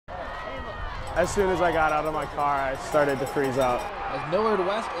as soon as I got out of my car, I started to freeze up. As Millard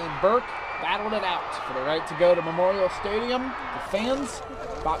West and Burke battled it out for the right to go to Memorial Stadium, the fans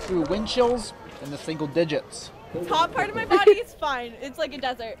fought through wind chills in the single digits. Top part of my body is fine. It's like a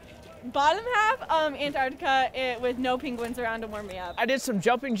desert. Bottom half, Antarctica, with no penguins around to warm me up. I did some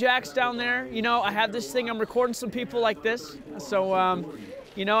jumping jacks down there. You know, I have this thing, I'm recording some people like this. So,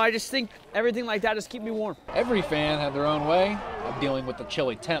 you know, I just think everything like that just keep me warm. Every fan had their own way of dealing with the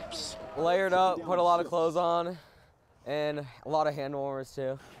chilly temps. Layered up, put a lot of clothes on, and a lot of hand warmers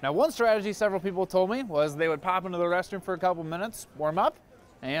too. Now, one strategy several people told me was they would pop into the restroom for a couple minutes, warm up,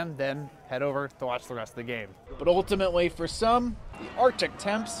 and then head over to watch the rest of the game. But ultimately, for some, the Arctic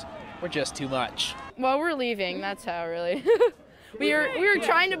temps were just too much. Well, we're leaving, that's how, really. we were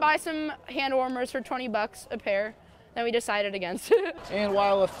trying to buy some hand warmers for 20 bucks a pair, then we decided against it. And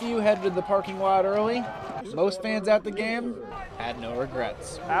while a few headed to the parking lot early, most fans at the game had no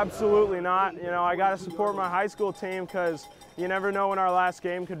regrets. Absolutely not. You know, I got to support my high school team because you never know when our last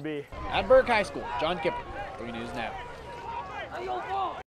game could be. At Burke High School, John Kipper, 3 News Now.